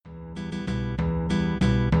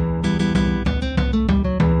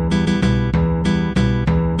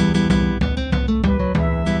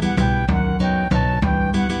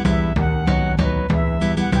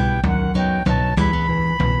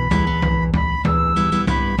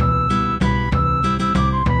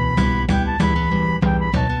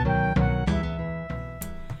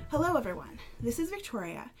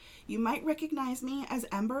Victoria. You might recognize me as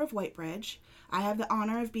Ember of Whitebridge. I have the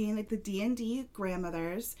honor of being the D&D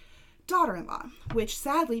grandmother's daughter-in-law, which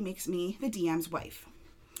sadly makes me the DM's wife.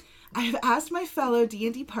 I have asked my fellow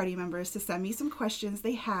D&D party members to send me some questions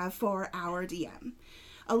they have for our DM.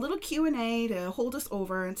 A little Q&A to hold us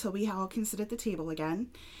over until we all can sit at the table again.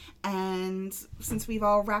 And since we've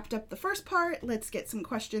all wrapped up the first part, let's get some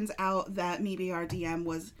questions out that maybe our DM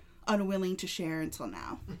was unwilling to share until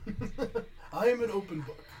now. I am an open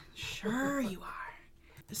book. Sure you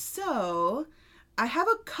are. So, I have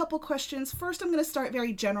a couple questions. First, I'm going to start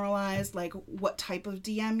very generalized, like what type of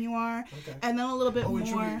DM you are. Okay. And then a little bit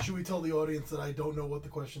more. Should we tell the audience that I don't know what the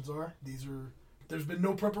questions are? There's been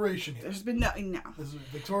no preparation here. There's been no.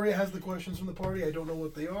 Victoria has the questions from the party. I don't know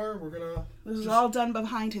what they are. This is all done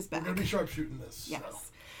behind his back. We're going to be sharpshooting this. Yes.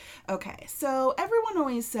 So. Okay, so everyone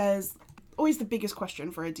always says, the biggest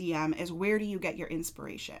question for a DM is, where do you get your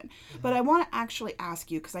inspiration? Mm-hmm. But I want to actually ask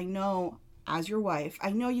you, because I know, as your wife, I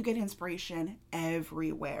know you get inspiration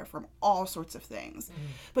everywhere from all sorts of things. Mm-hmm.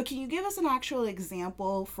 But can you give us an actual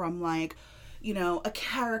example from, like, a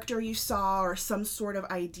character you saw or some sort of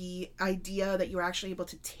idea that you were actually able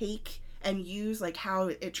to take and use, like how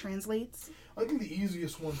it translates? I think the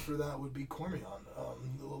easiest one for that would be Cormion.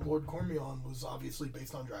 Lord Cormion was obviously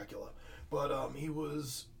based on Dracula, but he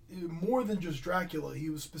was more than just Dracula.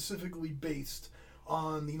 He was specifically based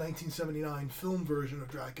on the 1979 film version of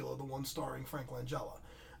Dracula, the one starring Frank Langella.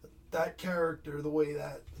 That character, the way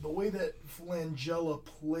that Langella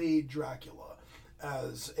played Dracula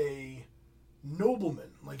as a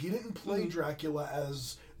nobleman, like he didn't play Dracula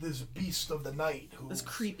as this beast of the night, this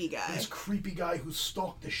creepy guy who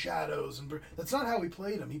stalked the shadows, and that's not how he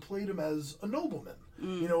played him. He played him as a nobleman,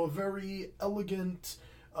 a very elegant,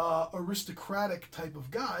 aristocratic type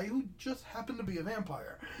of guy who just happened to be a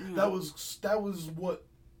vampire. That was what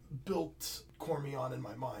built Cormion in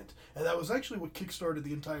my mind, and that was actually what kickstarted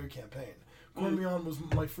the entire campaign. Cormion was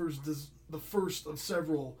the first of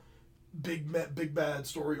several big bad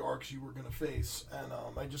story arcs you were going to face, and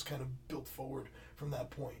I just kind of built forward from that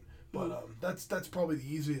point. But that's probably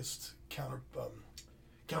the easiest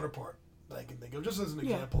counterpart that I can think of, just as an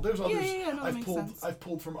example. There's others I've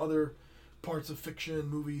pulled from other parts of fiction,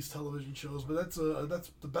 movies, television shows, but that's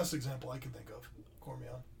the best example I can think of.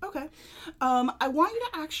 Cormion. Okay. I want you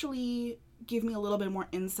to actually give me a little bit more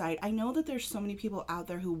insight. I know that there's so many people out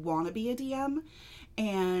there who want to be a DM,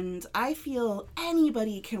 and I feel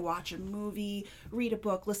anybody can watch a movie, read a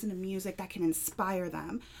book, listen to music that can inspire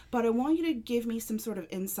them. But I want you to give me some sort of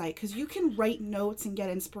insight, because you can write notes and get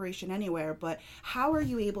inspiration anywhere, but how are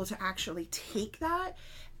you able to actually take that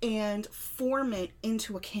and form it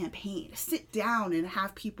into a campaign? Sit down and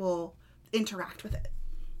have people interact with it.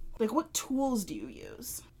 Like, what tools do you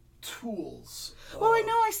use? Tools? Well, I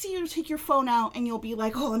know I see you take your phone out and you'll be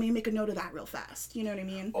like, let me make a note of that real fast. You know what I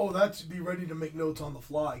mean? Oh, that's be ready to make notes on the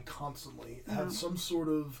fly constantly. Have some sort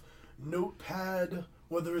of notepad,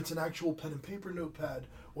 whether it's an actual pen and paper notepad,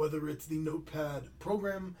 whether it's the notepad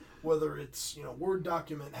program, whether it's, Word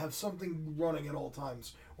document, have something running at all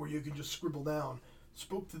times where you can just scribble down,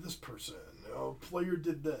 spoke to this person, player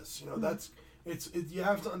did this, that's... You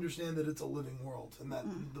have to understand that it's a living world, and that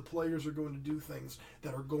the players are going to do things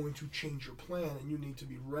that are going to change your plan, and you need to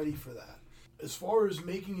be ready for that. As far as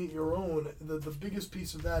making it your own, the biggest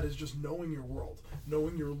piece of that is just knowing your world,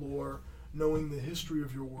 knowing your lore, knowing the history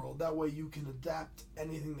of your world. That way you can adapt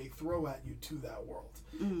anything they throw at you to that world.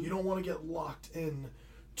 You don't want to get locked in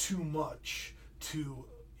too much to,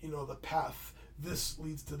 the path. This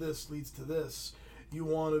leads to this, leads to this. You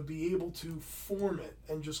want to be able to form it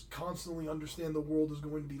and just constantly understand the world is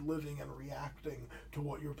going to be living and reacting to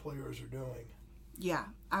what your players are doing. Yeah,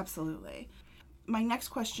 absolutely. My next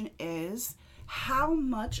question is, how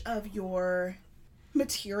much of your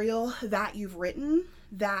material that you've written,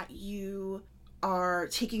 that you are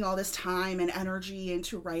taking all this time and energy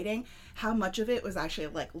into writing, how much of it was actually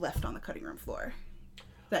left on the cutting room floor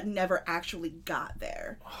that never actually got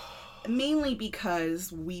there? Mainly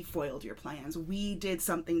because we foiled your plans. We did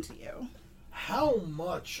something to you. How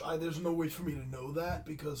much? There's no way for me to know that,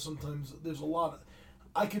 because sometimes there's a lot of...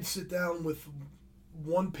 I could sit down with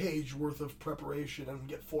 1 page worth of preparation and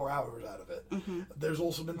get 4 hours out of it. Mm-hmm. There's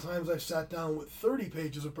also been times I've sat down with 30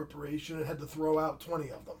 pages of preparation and had to throw out 20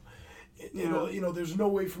 of them. You know, there's no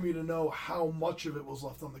way for me to know how much of it was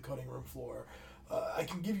left on the cutting room floor. I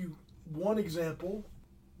can give you one example.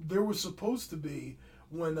 There was supposed to be...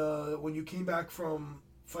 When you came back from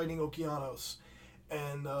fighting Okeanos,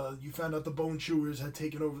 and you found out the Bone Chewers had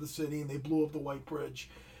taken over the city and they blew up the White Bridge,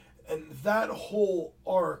 and that whole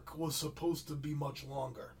arc was supposed to be much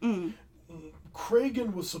longer.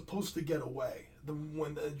 Kragan was supposed to get away.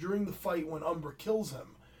 during the fight when Umbra kills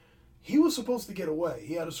him, he was supposed to get away.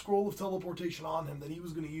 He had a scroll of teleportation on him that he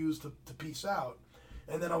was going to use to peace out.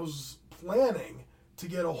 And then I was planning to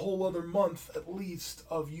get a whole other month at least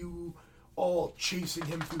of you all chasing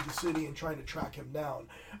him through the city and trying to track him down.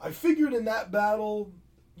 I figured in that battle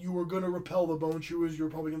you were going to repel the Bone Chewers. You were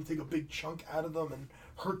probably going to take a big chunk out of them and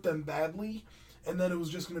hurt them badly. And then it was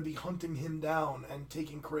just going to be hunting him down and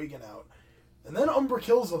taking Kragan out. And then Umbra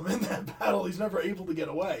kills him in that battle. He's never able to get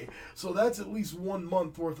away. So that's at least 1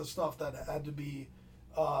 month worth of stuff that had to be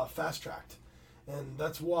fast-tracked. And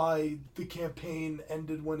that's why the campaign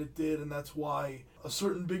ended when it did, and that's why a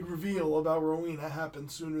certain big reveal about Rowena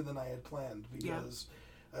happened sooner than I had planned. Because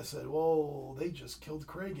I said, well, they just killed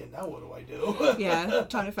Kragan. Now what do I do? Yeah,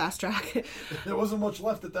 trying to fast-track. There wasn't much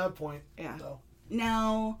left at that point. Yeah. So.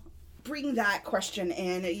 Now, bring that question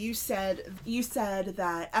in. You said that you said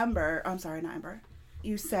that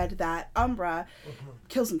Umbra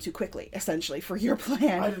kills him too quickly, essentially, for your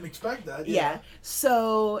plan. I didn't expect that. Yeah.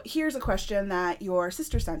 So here's a question that your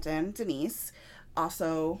sister sent in, Denise,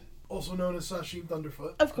 also known as Sashim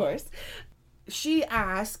Thunderfoot. Of course. She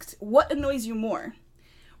asked, what annoys you more?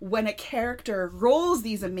 When a character rolls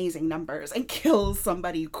these amazing numbers and kills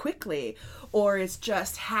somebody quickly, or is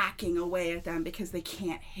just hacking away at them because they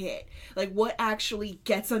can't hit? Like, what actually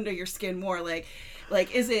gets under your skin more? Like,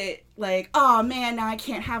 is it like, oh man, now I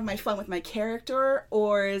can't have my fun with my character?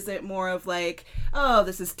 Or is it more of like, oh,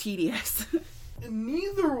 this is tedious?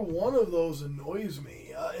 Neither one of those annoys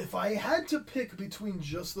me. If I had to pick between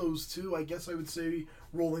just those two, I guess I would say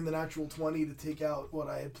rolling the natural 20 to take out what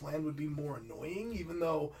I had planned would be more annoying, even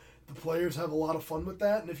though the players have a lot of fun with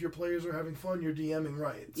that, and if your players are having fun, you're DMing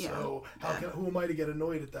right. Yeah. So who am I to get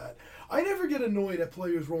annoyed at that? I never get annoyed at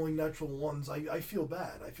players rolling natural ones. I feel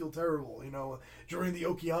bad. I feel terrible. During the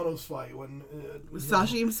Okeanos fight when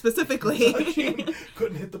Sashim specifically Sashim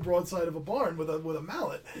couldn't hit the broadside of a barn with a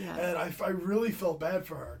mallet, and I really felt bad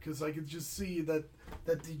for her because I could just see that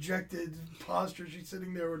dejected posture. She's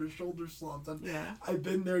sitting there with her shoulders slumped. And I've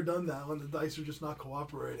been there, done that when the dice are just not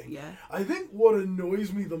cooperating. Yeah. I think what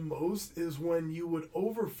annoys me the most is when you would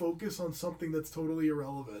over-focus on something that's totally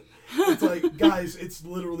irrelevant. It's like, guys, it's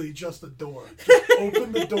literally just a door. Just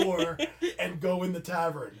open the door and go in the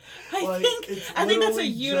tavern. I think that's a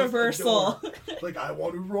universal. Like, I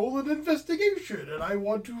want to roll an investigation and I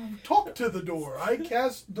want to talk to the door. I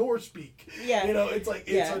cast door speak. Yeah. It's like,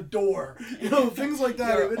 it's a door. Things like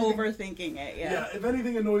that. You're overthinking it, Yeah, if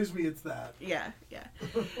anything annoys me, it's that. Yeah.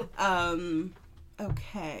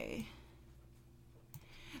 Okay.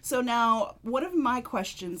 So now, one of my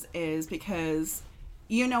questions is, because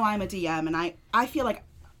I'm a DM, and I feel like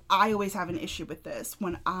I always have an issue with this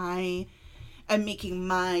when I am making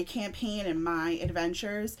my campaign and my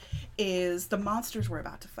adventures, is the monsters we're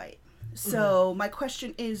about to fight. So my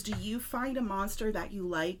question is, do you find a monster that you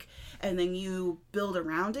like and then you build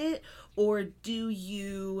around it? Or do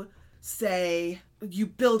you say you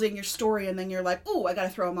building your story and then you're like, oh, I got to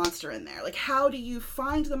throw a monster in there? Like, how do you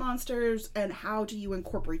find the monsters and how do you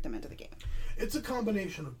incorporate them into the game? It's a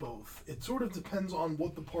combination of both. It sort of depends on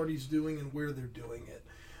what the party's doing and where they're doing it.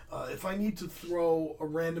 If I need to throw a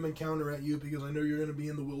random encounter at you because I know you're going to be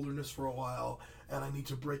in the wilderness for a while and I need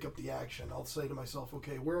to break up the action, I'll say to myself,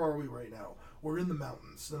 okay, where are we right now? We're in the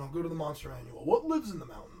mountains. Then I'll go to the monster manual. What lives in the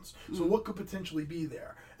mountains? So what could potentially be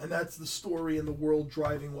there? And that's the story and the world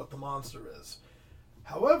driving what the monster is.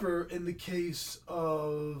 However, in the case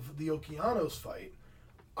of the Okeanos fight,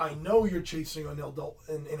 I know you're chasing an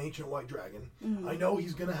ancient white dragon. I know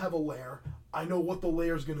he's going to have a lair. I know what the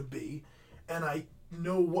lair is going to be. And I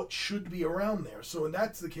know what should be around there. So and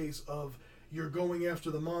that's the case of you're going after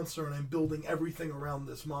the monster and I'm building everything around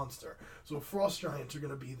this monster. So frost giants are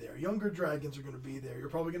going to be there. Younger dragons are going to be there. You're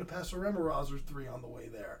probably going to pass a Remoraz or 3 on the way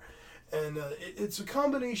there. And it's a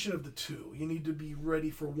combination of the two. You need to be ready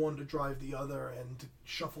for one to drive the other and to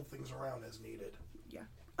shuffle things around as needed. Yeah.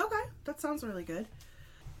 Okay. That sounds really good.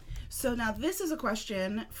 So now this is a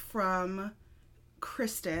question from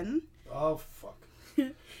Kristen. Oh, fuck.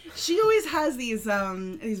 She always has these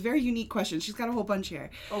very unique questions. She's got a whole bunch here.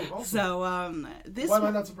 Oh, awesome. So this. Why am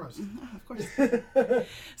I not surprised? Of course.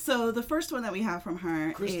 So the first one that we have from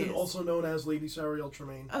her Kristen, is, also known as Lady Sariel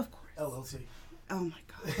Tremaine. of course, LLC. Oh my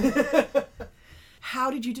god. How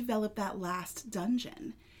did you develop that last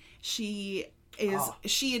dungeon? She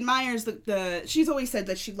admires she's always said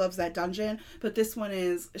that she loves that dungeon, but this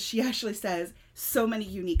one she actually says so many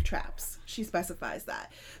unique traps. She specifies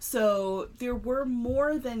that. So there were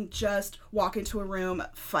more than just walk into a room,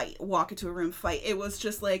 fight. It was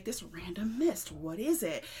just like this random mist. What is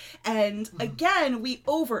it? And again, we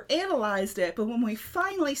overanalyzed it, but when we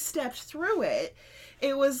finally stepped through it,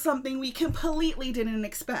 it was something we completely didn't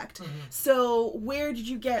expect. So where did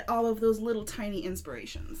you get all of those little tiny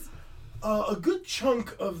inspirations? A good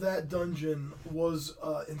chunk of that dungeon was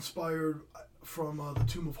inspired from the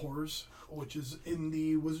Tomb of Horrors, which is in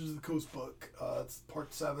the Wizards of the Coast book. It's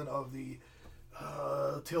part 7 of the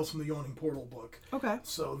Tales from the Yawning Portal book. Okay.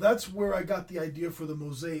 So that's where I got the idea for the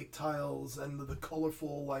mosaic tiles and the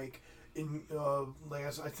colorful, like,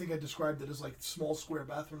 I think I described it as like small square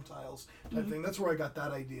bathroom tiles type thing. That's where I got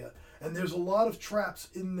that idea. And there's a lot of traps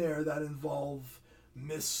in there that involve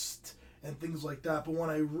mist and things like that. But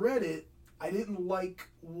when I read it, I didn't like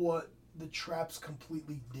what the traps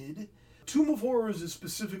completely did. Tomb of Horrors is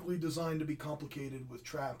specifically designed to be complicated with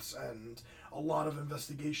traps and a lot of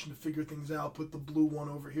investigation to figure things out. Put the blue one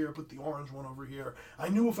over here, put the orange one over here. I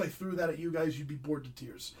knew if I threw that at you guys, you'd be bored to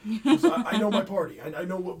tears. I know my party. I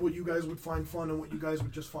know what you guys would find fun and what you guys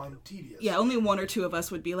would just find tedious. Yeah, only 1 or 2 of us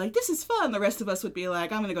would be like, this is fun. The rest of us would be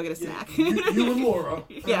like, I'm going to go get a snack. You and Laura.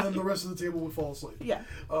 Yeah. And then the rest of the table would fall asleep. Yeah.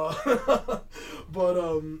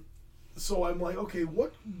 So I'm like, okay,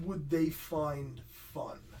 what would they find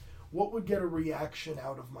fun? What would get a reaction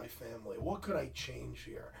out of my family? What could I change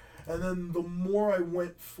here? And then the more I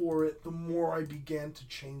went for it, the more I began to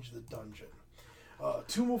change the dungeon.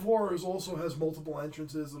 Tomb of Horrors also has multiple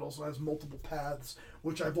entrances. It also has multiple paths,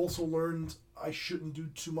 which I've also learned I shouldn't do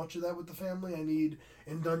too much of that with the family.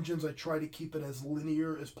 In dungeons, I try to keep it as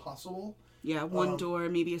linear as possible. Yeah, one door,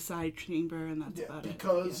 maybe a side chamber, and that's about it.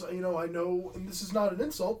 Because, I know, and this is not an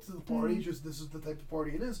insult to the party, just this is the type of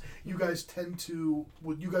party it is. You guys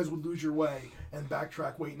would lose your way and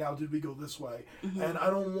backtrack, wait, now did we go this way? And I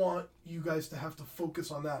don't want you guys to have to focus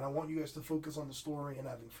on that. I want you guys to focus on the story and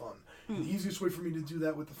having fun. The easiest way for me to do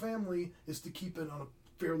that with the family is to keep it on a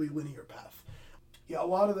fairly linear path. Yeah, a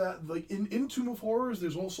lot of that, like in Tomb of Horrors,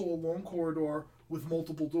 there's also a long corridor with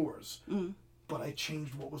multiple doors. But I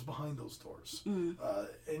changed what was behind those doors.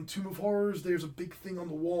 In Tomb of Horrors, there's a big thing on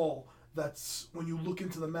the wall that's, when you look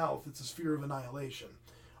into the mouth, it's a sphere of annihilation.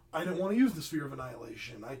 I didn't want to use the sphere of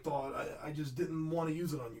annihilation. I thought, I just didn't want to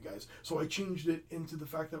use it on you guys. So I changed it into the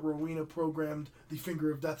fact that Rowena programmed the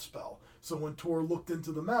Finger of Death spell. So when Tor looked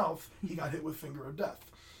into the mouth, he got hit with Finger of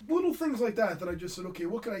Death. Little things like that I just said, okay,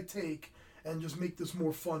 what could I take and just make this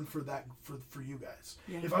more fun for you guys.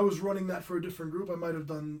 Yeah. If I was running that for a different group, I might have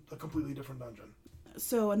done a completely different dungeon.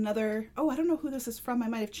 So I don't know who this is from. I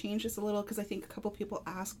might have changed this a little because I think a couple people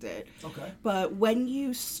asked it. Okay. But when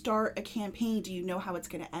you start a campaign, do you know how it's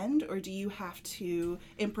going to end, or do you have to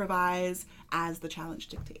improvise as the challenge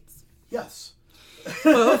dictates? Yes.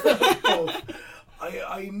 Both.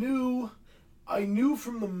 I knew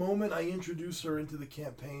from the moment I introduced her into the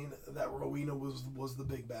campaign that Rowena was the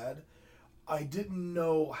big bad. I didn't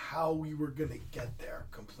know how we were going to get there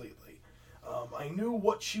completely. I knew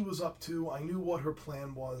what she was up to. I knew what her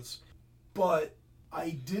plan was. But I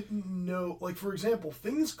didn't know... Like, for example,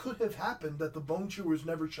 things could have happened that the Bone Chewers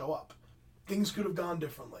never show up. Things could have gone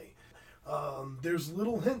differently. There's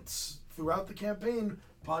little hints throughout the campaign.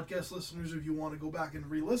 Podcast listeners, if you want to go back and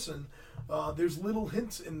re-listen, there's little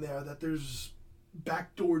hints in there that there's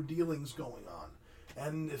backdoor dealings going on.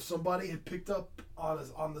 And if somebody had picked up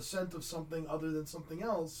on the scent of something other than something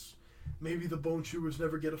else, maybe the Bone Chewers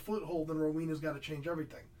never get a foothold and Rowena's got to change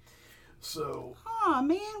everything. So... Aw,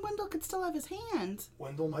 man, Wendell could still have his hand.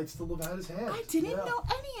 Wendell might still have had his hand. I didn't know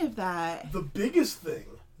any of that. The biggest thing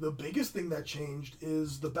that changed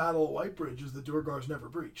is the Battle of Whitebridge is the Durgars never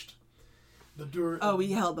breached.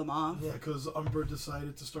 We held them off. Yeah, because Umbra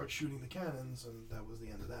decided to start shooting the cannons, and that was the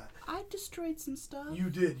end of that. I destroyed some stuff.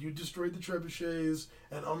 You did. You destroyed the trebuchets,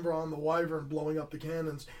 and Umbra on the Wyvern blowing up the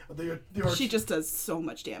cannons. She just does so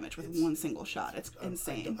much damage with one single shot. It's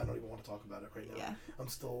insane. I don't even want to talk about it right now. Yeah. I'm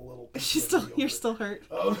still a little... You're still hurt.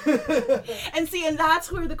 And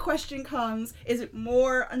that's where the question comes, is it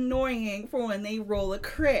more annoying for when they roll a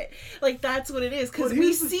crit? Like, that's what it is. Because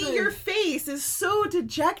we see your face is so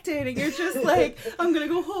dejected, and you're just like, I'm going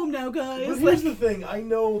to go home now, guys. But here's the thing. I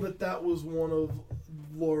know that was one of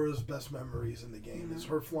Laura's best memories in the game, is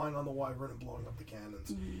her flying on the Wyvern and blowing up the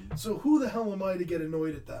cannons. So who the hell am I to get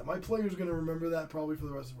annoyed at that? My player's going to remember that probably for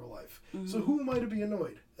the rest of her life. So who am I to be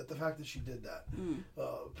annoyed at the fact that she did that?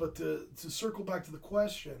 But to circle back to the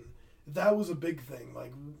question, that was a big thing.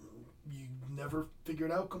 Like, you never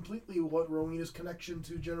figured out completely what Rowena's connection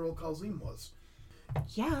to General Kalzim was.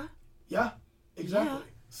 Yeah. Yeah, exactly.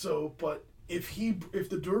 Yeah. So, but if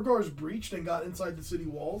the Durgars breached and got inside the city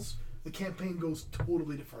walls, the campaign goes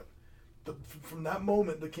totally different. From that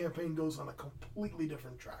moment, the campaign goes on a completely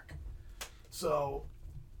different track. So,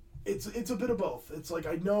 it's a bit of both. It's like,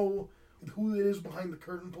 I know who it is behind the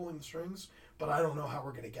curtain pulling the strings, but I don't know how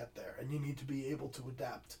we're going to get there. And you need to be able to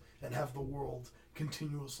adapt and have the world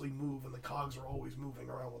continuously move, and the cogs are always moving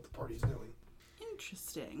around what the party's doing.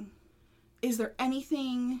 Interesting. Is there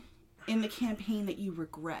anything in the campaign that you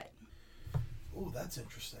regret? Oh, that's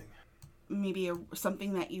interesting. Maybe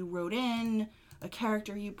something that you wrote in, a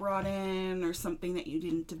character you brought in, or something that you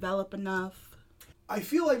didn't develop enough? I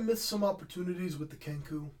feel I missed some opportunities with the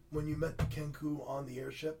Kenku when you met the Kenku on the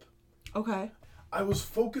airship. Okay. I was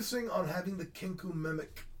focusing on having the Kenku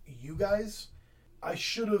mimic you guys. I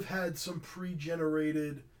should have had some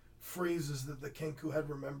pre-generated phrases that the Kenku had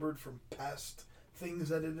remembered from past things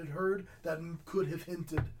that it had heard that could have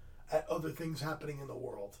hinted at other things happening in the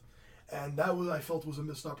world. And that I felt was a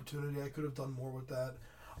missed opportunity. I could have done more with that.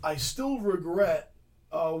 I still regret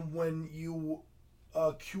when you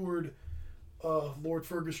cured Lord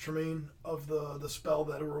Fergus Tremaine of the spell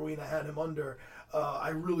that Rowena had him under. I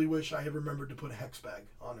really wish I had remembered to put a hex bag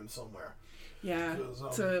on him somewhere. Yeah,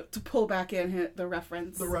 to pull back in the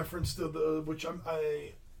reference. The reference to which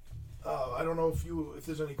I don't know if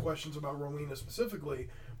there's any questions about Rowena specifically,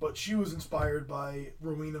 but she was inspired by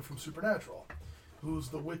Rowena from Supernatural, who's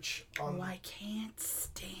the witch on... Oh, I can't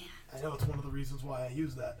stand. I know, it's one of the reasons why I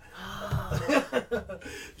use that. Oh.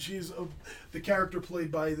 She's the character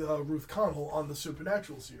played by Ruth Connell on the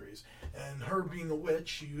Supernatural series. And her being a witch,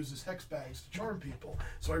 she uses hex bags to charm people.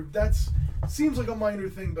 So that's seems like a minor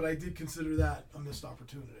thing, but I did consider that a missed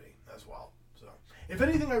opportunity as well. So, if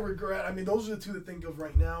anything I regret, I mean, those are the two that I think of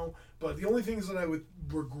right now. But the only things that I would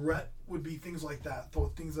regret would be things like that.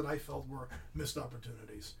 Things that I felt were missed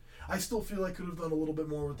opportunities. I still feel I could have done a little bit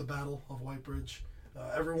more with the Battle of Whitebridge.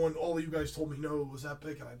 All of you guys told me no, it was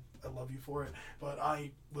epic, and I love you for it. But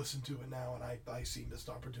I listen to it now, and I see missed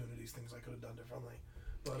opportunities, things I could have done differently.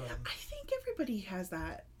 But I think everybody has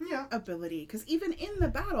that yeah. ability, because even in the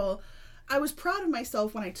battle, I was proud of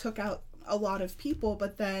myself when I took out a lot of people,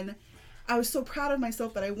 but then I was so proud of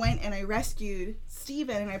myself that I went and I rescued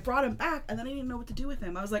Steven and I brought him back, and then I didn't know what to do with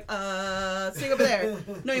him. I was like, stay over there.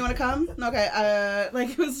 No, you want to come? Okay.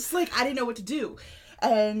 It was just like, I didn't know what to do.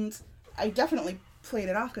 And I definitely played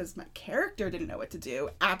it off because my character didn't know what to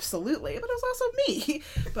do. Absolutely. But it was also me.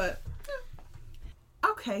 But, yeah.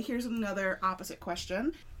 Okay, here's another opposite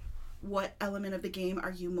question. What element of the game are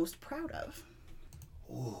you most proud of?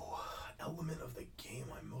 Ooh, element of the game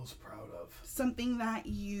I'm most proud of. Something that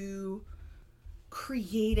you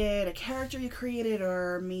created, a character you created,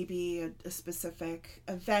 or maybe a specific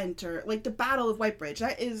event, or like the Battle of Whitebridge.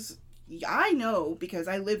 That is, I know because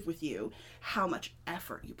I live with you, how much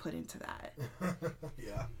effort you put into that.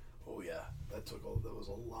 Yeah. Oh yeah. That was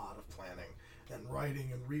a lot of planning and writing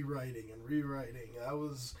and rewriting and rewriting.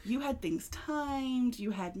 You had things timed,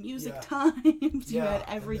 you had music timed, you had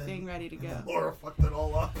everything ready to go. Laura fucked it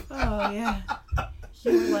all up. Oh yeah.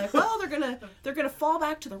 You were like, well, they're gonna fall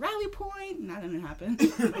back to the rally point, and that didn't happen.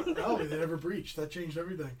 No, they never breached. That changed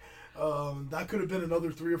everything. That could have been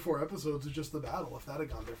another 3 or 4 episodes of just the battle if that had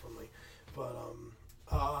gone differently. But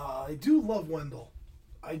I do love Wendell.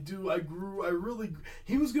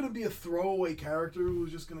 He was gonna be a throwaway character who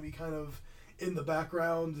was just gonna be kind of in the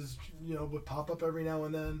background, would pop up every now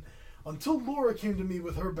and then, until Laura came to me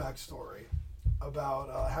with her backstory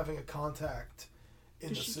about having a contact.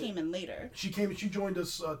 She came in later. She joined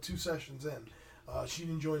us 2 sessions in. She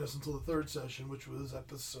didn't join us until the 3rd session, which was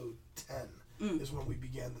episode 10, is when we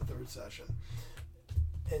began the 3rd session.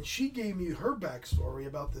 And she gave me her backstory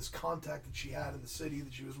about this contact that she had in the city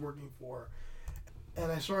that she was working for.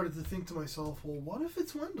 And I started to think to myself, well, what if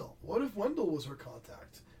it's Wendell? What if Wendell was her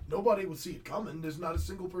contact? Nobody would see it coming. There's not a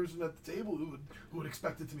single person at the table who would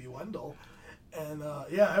expect it to be Wendell. And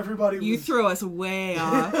everybody was... You threw us way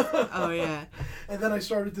off. Oh yeah. And then I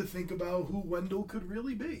started to think about who Wendell could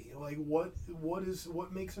really be. Like what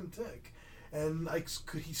makes him tick? And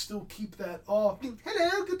could he still keep that, oh,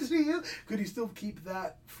 hello, good to see you. Could he still keep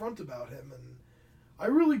that front about him? And I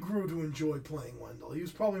really grew to enjoy playing Wendell. He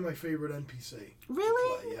was probably my favorite NPC.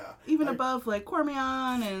 Really? Yeah. Even above like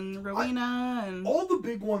Cormion and Rowena and all the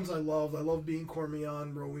big ones I loved. I loved being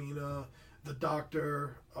Cormion, Rowena, the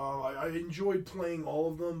Doctor. I enjoyed playing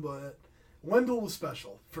all of them, but Wendell was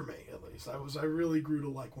special for me, at least. I really grew to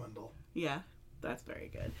like Wendell. Yeah, that's very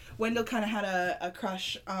good. Wendell kind of had a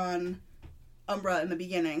crush on Umbra in the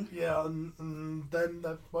beginning. Yeah, and then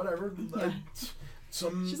that, whatever. Yeah.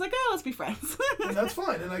 She's like, oh, let's be friends. And that's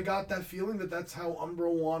fine. And I got that feeling that that's how Umbra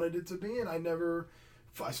wanted it to be, and I never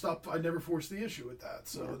forced the issue with that.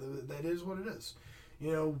 So that is what it is.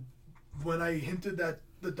 You know, when I hinted that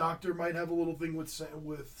the Doctor might have a little thing with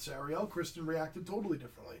Sariel, Kristen reacted totally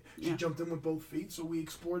differently. She jumped in with both feet, so we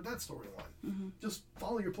explored that storyline. Mm-hmm. Just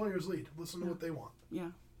follow your player's lead. Listen to what they want.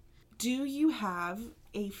 Yeah. Do you have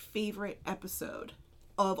a favorite episode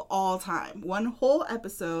of all time? One whole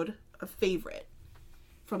episode, a favorite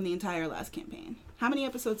from the entire last campaign. How many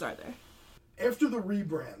episodes are there? After the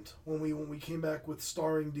rebrand, when we came back with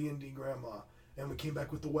starring D&D Grandma, and we came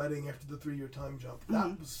back with the wedding after the 3-year time jump,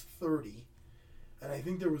 that was 30. And I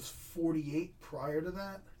think there was 48 prior to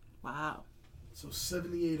that. Wow. So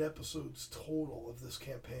 78 episodes total of this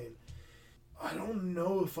campaign. I don't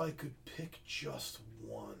know if I could pick just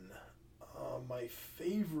one. My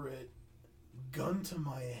favorite, gun to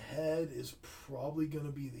my head, is probably going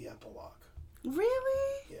to be the epilogue.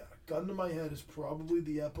 Really? Yeah, gun to my head is probably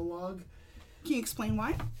the epilogue. Can you explain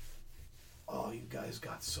why? Oh, you guys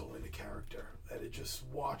got so into character that it just,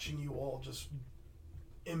 watching you all just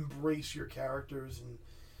embrace your characters and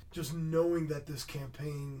just knowing that this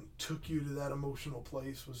campaign took you to that emotional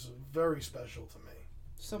place was very special to me.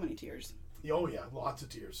 So many tears. Oh yeah, lots of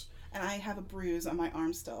tears. And I have a bruise on my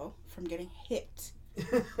arm still from getting hit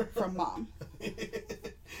from Mom.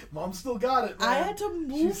 Mom still got it, man. I had to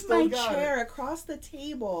move my chair across the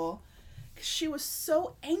table because she was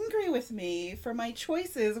so angry with me for my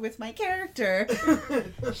choices with my character.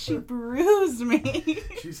 She bruised me.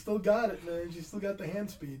 She still got it, man. She still got the hand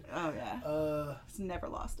speed. Oh, yeah. She's never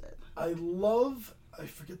lost it. I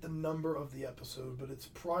forget the number of the episode, but it's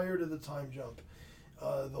prior to the time jump.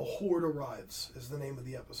 The Horde Arrives is the name of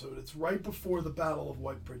the episode. It's right before the Battle of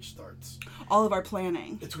Whitebridge starts. All of our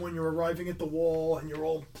planning. It's when you're arriving at the wall and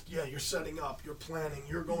you're setting up, you're planning,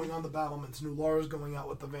 you're going on the battlements. New Laura's going out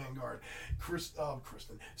with the Vanguard.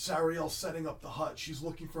 Kristen. Sariel's setting up the hut. She's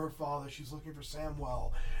looking for her father. She's looking for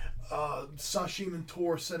Samwell. Sashim and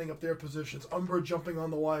Tor setting up their positions. Umbra jumping on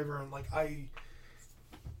the Wyvern. I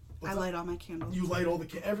light all my candles. You light all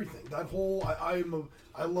everything. That whole,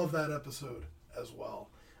 I love that episode as well.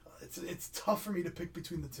 It's tough for me to pick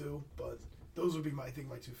between the two, but those would be my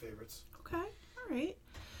two favorites. Okay, all right.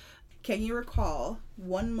 Can you recall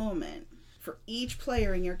one moment for each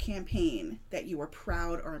player in your campaign that you were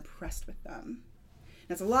proud or impressed with them?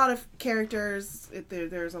 That's a lot of characters.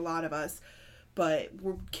 There's a lot of us, but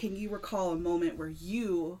can you recall a moment where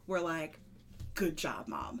you were like, "Good job,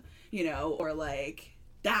 Mom," or like,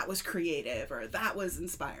 "That was creative," or "That was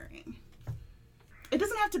inspiring"? It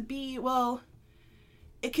doesn't have to be,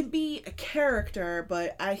 it can be a character,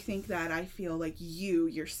 but I think that I feel like you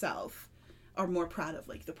yourself are more proud of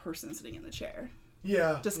the person sitting in the chair.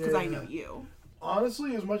 Yeah. Just because I know you.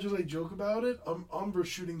 Honestly, as much as I joke about it, Umbra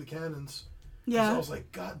shooting the cannons. Yeah. I was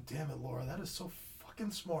like, God damn it, Laura, that is so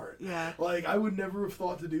fucking smart. Yeah. I would never have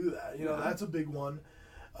thought to do that. That's a big one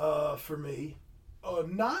for me.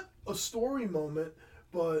 Not a story moment,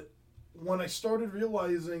 but when I started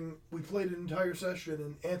realizing we played an entire session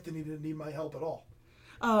and Anthony didn't need my help at all.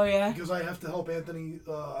 Oh, yeah? Because I have to help Anthony,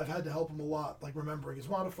 I've had to help him a lot, remembering his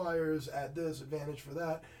modifiers, add this, advantage for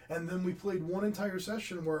that. And then we played one entire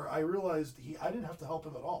session where I realized I didn't have to help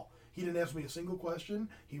him at all. He didn't ask me a single question.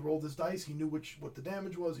 He rolled his dice. He knew what the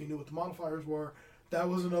damage was. He knew what the modifiers were. That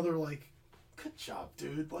was another, good job,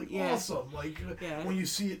 dude. Awesome. When you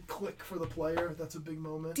see it click for the player, that's a big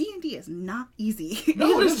moment. D&D is not easy.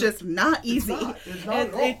 No, it is just not easy. It's not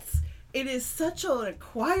at all. It is such an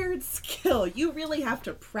acquired skill. You really have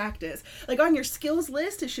to practice. On your skills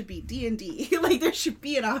list, it should be D&D. There should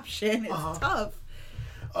be an option. It's tough.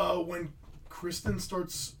 When Kristen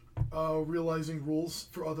starts realizing rules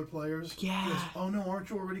for other players. Yeah. Goes, oh no, aren't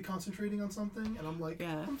you already concentrating on something? And I'm like,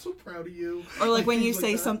 I'm so proud of you. Or when you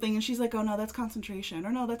say something and she's like, oh no, that's concentration.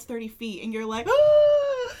 Or no, that's 30 feet. And you're like,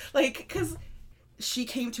 ah! Because she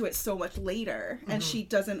came to it so much later and she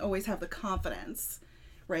doesn't always have the confidence.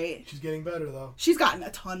 Right? She's getting better, though. She's gotten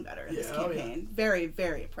a ton better in this campaign. Very,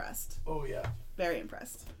 very impressed. Oh, yeah. Very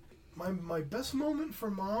impressed. My best moment for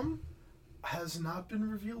Mom has not been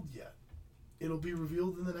revealed yet. It'll be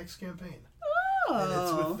revealed in the next campaign. Oh. And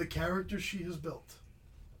it's with the character she has built.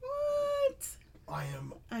 What?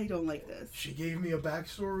 I don't like this. She gave me a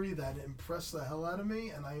backstory that impressed the hell out of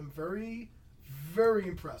me, and I am very, very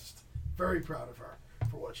impressed. Very proud of her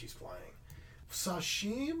for what she's playing.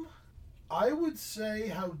 Sashim, I would say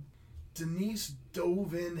how Denise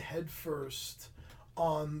dove in headfirst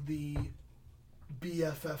on the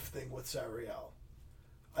BFF thing with Sariel.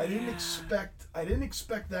 I didn't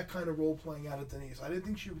expect that kind of role playing out of Denise. I didn't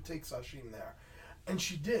think she would take Sashim there, and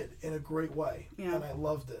she did in a great way. Yeah. And I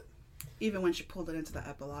loved it. Even when she pulled it into the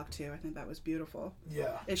epilogue too, I think that was beautiful.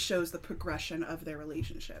 Yeah. It shows the progression of their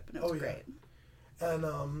relationship, and it was great.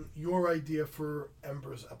 And your idea for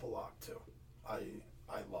Ember's epilogue too, I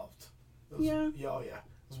loved. It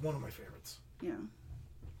was one of my favorites. Yeah.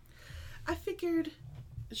 I figured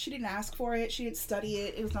she didn't ask for it. She didn't study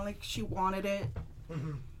it. It was not like she wanted it.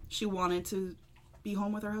 Mm-hmm. She wanted to be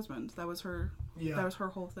home with her husband. That was her. Yeah. That was her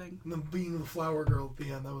whole thing. And then being the flower girl at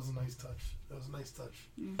the end, that was a nice touch.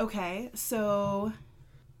 Okay, so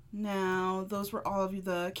now those were all of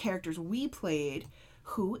the characters we played.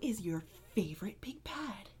 Who is your favorite big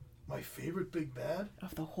bad? My favorite big bad?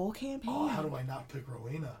 Of the whole campaign? Oh, how do I not pick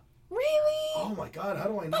Rowena? Really? Oh my god, how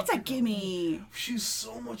do I not That's a gimme. Rowena? She's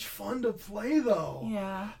so much fun to play, though.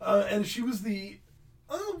 Yeah. And she was the...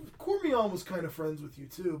 Cormion was kind of friends with you,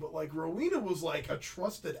 too, but, like, Rowena was, like, a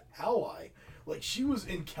trusted ally. Like, she was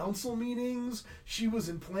in council meetings. She was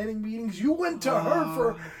in planning meetings. You went to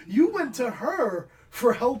her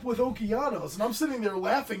for help with Okeanos, and I'm sitting there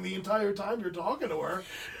laughing the entire time you're talking to her.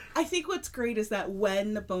 I think what's great is that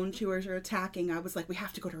when the Bone Chewers are attacking, I was like, we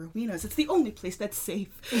have to go to Rowena's. It's the only place that's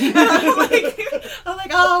safe. And I'm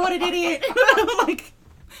like, oh, what an idiot. I'm like,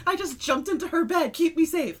 I just jumped into her bed. Keep me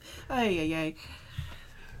safe. Ay.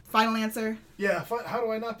 Final answer? Yeah, how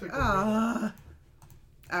do I not pick Rowena?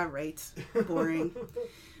 All right. Boring.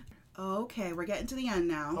 Okay, we're getting to the end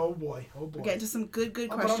now. Oh boy. We're getting to some good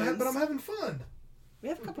questions. But I'm having fun. We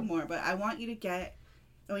have a couple more, but I want you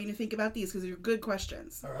to think about these because they're good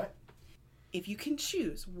questions. All right. If you can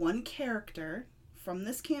choose one character from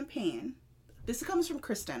this campaign, this comes from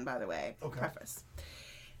Kristen, by the way. Okay. Preface.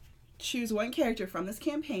 Choose one character from this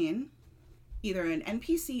campaign, either an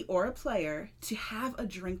NPC or a player, to have a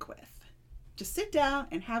drink with. Just sit down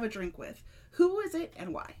and have a drink with. Who is it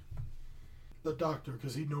and why? The doctor,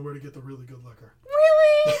 because he'd know where to get the really good liquor.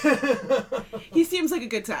 Really? He seems like a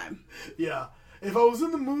good time. Yeah. If I was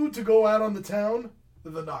in the mood to go out on the town,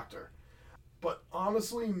 the doctor. But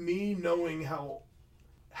honestly, me knowing how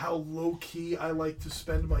low-key I like to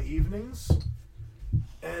spend my evenings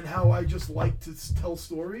and how I just like to tell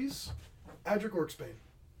stories, Adric Orcsbane.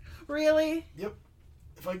 Really? Yep.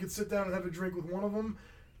 If I could sit down and have a drink with one of them,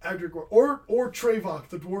 Adric or Trevok,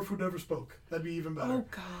 the dwarf who never spoke. That'd be even better. Oh,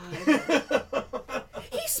 God.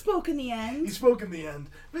 He spoke in the end.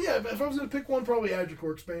 But yeah, if I was going to pick one, probably Adric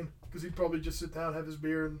Orcsbane, because he'd probably just sit down, have his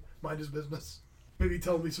beer, and mind his business. Maybe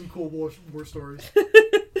tell me some cool war stories.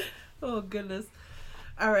 Oh, goodness.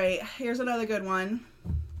 All right, here's another good one.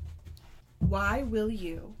 Why will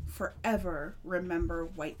you forever remember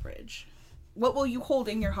Whitebridge? What will you hold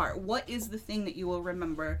in your heart? What is the thing that you will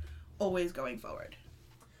remember always going forward?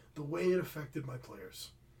 The way it affected my players.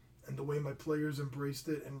 And the way my players embraced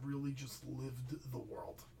it and really just lived the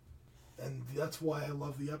world. And that's why I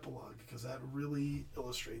love the epilogue, because that really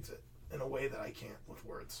illustrates it in a way that I can't with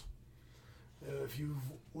words. If you've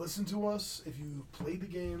listened to us, if you played the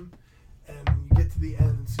game, and you get to the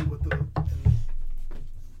end and see what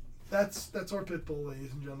that's our pit bull,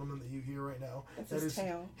 ladies and gentlemen, that you hear right now. That's his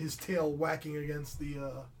tail. His tail whacking against the...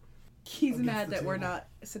 He's mad that we're not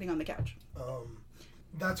sitting on the couch.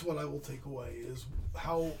 That's what I will take away, is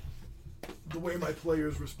the way my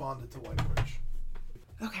players responded to Whitebridge.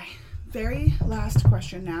 Okay, very last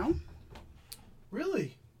question now.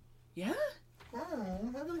 Really? Yeah? Oh,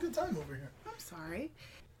 I'm having a good time over here. I'm sorry.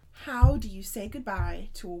 How do you say goodbye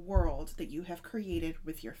to a world that you have created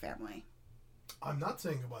with your family? I'm not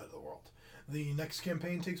saying goodbye to the world. The next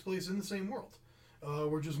campaign takes place in the same world.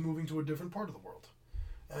 We're just moving to a different part of the world.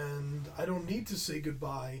 And I don't need to say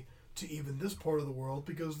goodbye to even this part of the world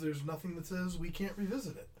because there's nothing that says we can't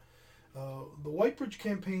revisit it. The Whitebridge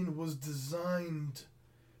campaign was designed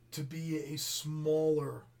to be a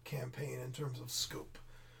smaller campaign in terms of scope.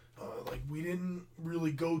 We didn't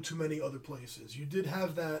really go too many other places. You did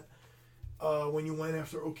have that when you went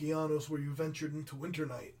after Okeanos, where you ventured into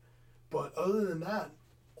Winternight. But other than that,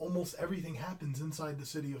 almost everything happens inside the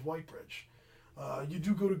city of Whitebridge. You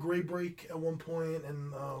do go to Greybreak at one point,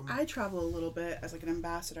 and I travel a little bit as like an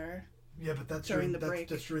ambassador. Yeah, but that's during the break.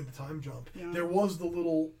 That's during the time jump. Yeah. There was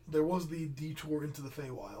the detour into the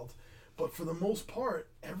Feywild, but for the most part,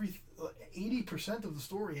 80% of the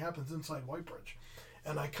story happens inside Whitebridge,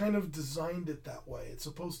 and I kind of designed it that way. It's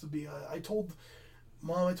supposed to be. I told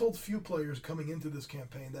few players coming into this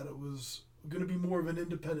campaign that it was going to be more of an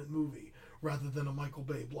independent movie rather than a Michael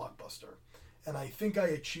Bay blockbuster, and I think I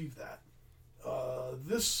achieved that.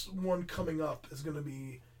 This one coming up is going to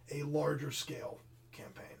be a larger scale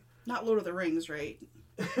campaign. Not Lord of the Rings, right?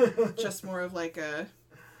 Just more of like a...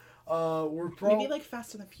 Maybe like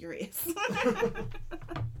Fast and the Furious.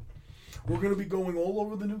 We're going to be going all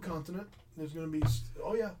over the new continent. There's going to be,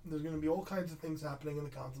 there's going to be all kinds of things happening in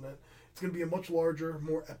the continent. It's going to be a much larger,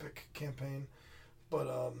 more epic campaign. But,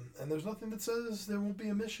 and there's nothing that says there won't be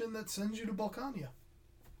a mission that sends you to Balkania.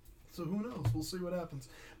 So who knows? We'll see what happens.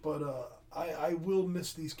 But I will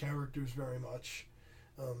miss these characters very much.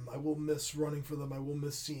 I will miss running for them. I will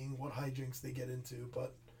miss seeing what hijinks they get into.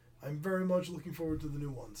 But I'm very much looking forward to the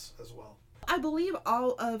new ones as well. I believe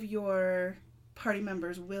all of your party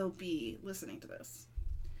members will be listening to this,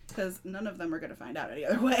 because none of them are going to find out any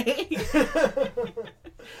other way.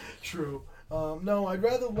 True. No, I'd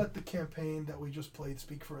rather let the campaign that we just played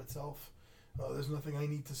speak for itself. There's nothing I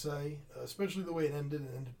need to say, especially the way it ended.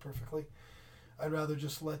 It ended perfectly. I'd rather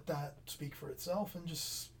just let that speak for itself and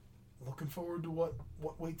just looking forward to what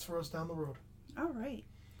waits for us down the road. All right.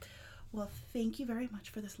 Well, thank you very much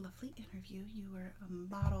for this lovely interview. You were a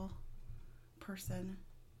model person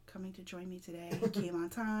coming to join me today. You came on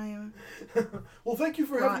time. Well, thank you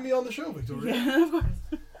for having me on the show, Victoria. Yeah, of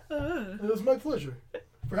course. It was my pleasure.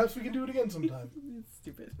 Perhaps we can do it again sometime. It's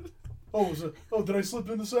stupid. Did I slip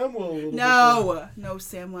into Samuel a little bit? No,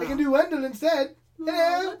 Samuel. I can do Wendell instead. No,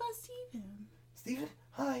 Hello. what about Steven? Steven,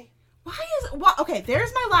 hi. Okay,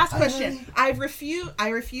 there's my last question. Hi. I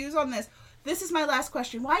refuse on this. This is my last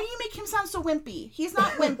question. Why do you make him sound so wimpy? He's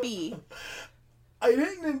not wimpy. I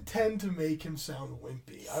didn't intend to make him sound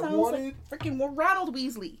wimpy. Sounds I wanted like freaking Ronald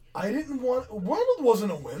Weasley. Ronald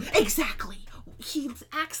wasn't a wimp. Exactly. He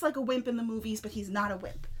acts like a wimp in the movies, but he's not a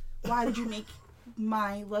wimp. Why did you make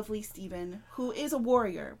my lovely Steven, who is a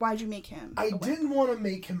warrior, why'd you make him a wimp? Didn't want to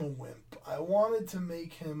make him a wimp. I wanted to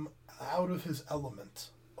make him out of his element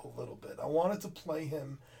a little bit. I wanted to play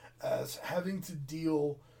him as having to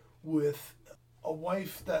deal with a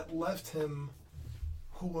wife that left him,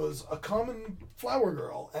 who was a common flower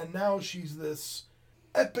girl, and now she's this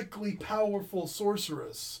epically powerful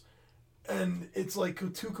sorceress. And it's like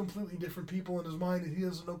two completely different people in his mind, and he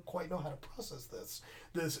doesn't quite know how to process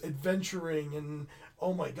this adventuring, and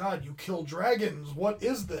oh my god, you kill dragons, what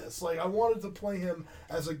is this? Like, I wanted to play him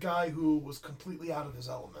as a guy who was completely out of his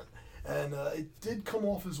element. And it did come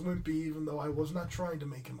off as wimpy, even though I was not trying to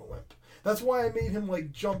make him a wimp. That's why I made him,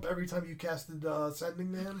 like, jump every time you casted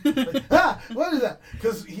Sending Man. Like, what is that?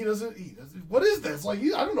 Because he doesn't, what is this? Like,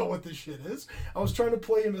 I don't know what this shit is. I was trying to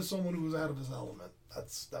play him as someone who was out of his element.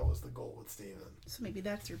 That was the goal with Steven. So maybe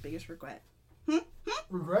that's your biggest regret.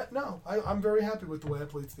 Regret? No. I'm very happy with the way I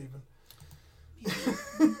played Steven.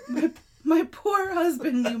 My poor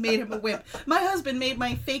husband, you made him a wimp. My husband made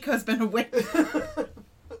my fake husband a wimp.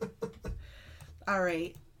 All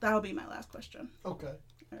right. That'll be my last question. Okay.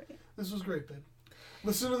 All right. This was great, babe.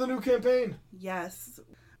 Listen to the new campaign. Yes.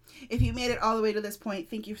 If you made it all the way to this point,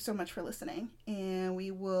 thank you so much for listening. And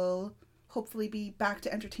we will hopefully be back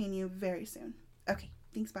to entertain you very soon. Okay.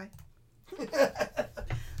 Thanks. Bye.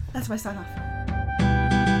 That's my sign off.